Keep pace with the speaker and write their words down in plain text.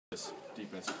This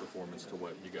defensive performance to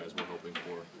what you guys were hoping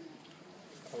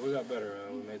for? We got better.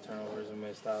 We made turnovers, we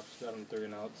made stops, got them 3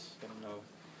 and outs.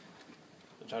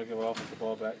 And, try to give our offense the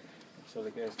ball back so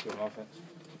they can execute on offense.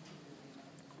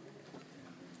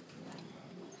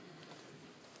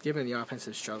 Given the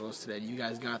offensive struggles today, you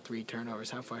guys got 3 turnovers.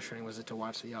 How frustrating was it to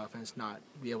watch the offense not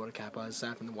be able to capitalize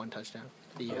that from the 1 touchdown?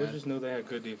 We just knew they had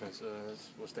good defense.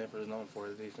 That's what Stanford is known for,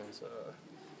 the defense.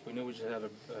 We knew we just had to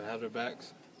have their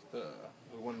backs.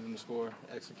 We wanted them to score,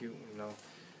 execute.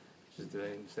 Just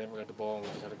today Stanford got the ball, and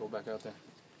we just had to go back out there.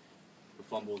 The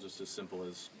fumble just as simple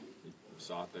as you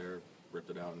saw it there, ripped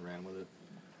it out, and ran with it.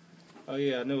 Oh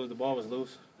yeah, I knew the ball was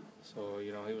loose. So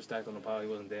he was stacked on the pile. He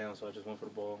wasn't down, so I just went for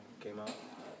the ball, came out.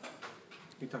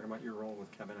 You talk about your role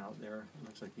with Kevin out there. It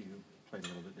looks like you played a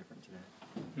little bit different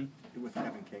today. With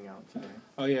Kevin King out today.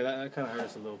 Oh yeah, that kind of hurt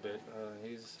us a little bit.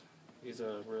 He's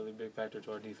a really big factor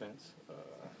to our defense.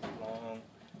 Long,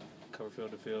 cover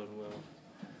field to field. Well,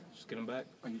 just get him back.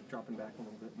 Are you dropping back a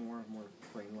little bit more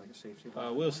playing like a safety?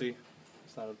 We'll see.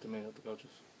 It's not up to me, up to the coaches.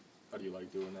 How do you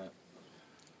like doing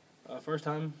that? First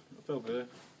time, it felt good.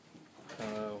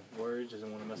 Kind of worried, just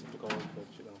didn't want to mess up the calls, but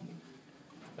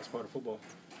that's part of football.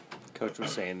 Coach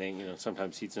was saying that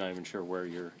sometimes he's not even sure where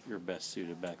you're best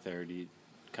suited back there. Do you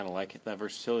kind of like that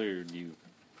versatility, or do you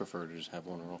prefer to just have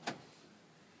one role?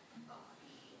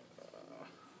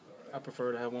 I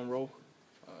prefer to have one role.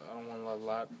 I don't want a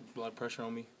lot of pressure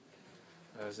on me.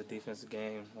 It's a defensive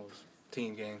game, or a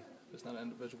team game. It's not an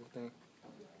individual thing.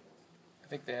 I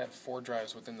think they had 4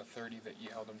 drives within the 30 that you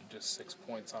held them to just 6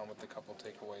 points on, with a couple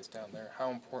takeaways down there. How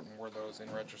important were those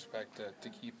in retrospect to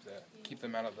keep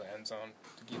them out of the end zone,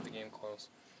 to keep the game close?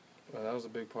 Well, that was a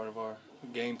big part of our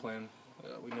game plan.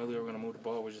 We knew they were going to move the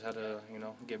ball. We just had to,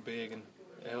 get big and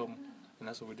help them, and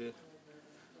that's what we did.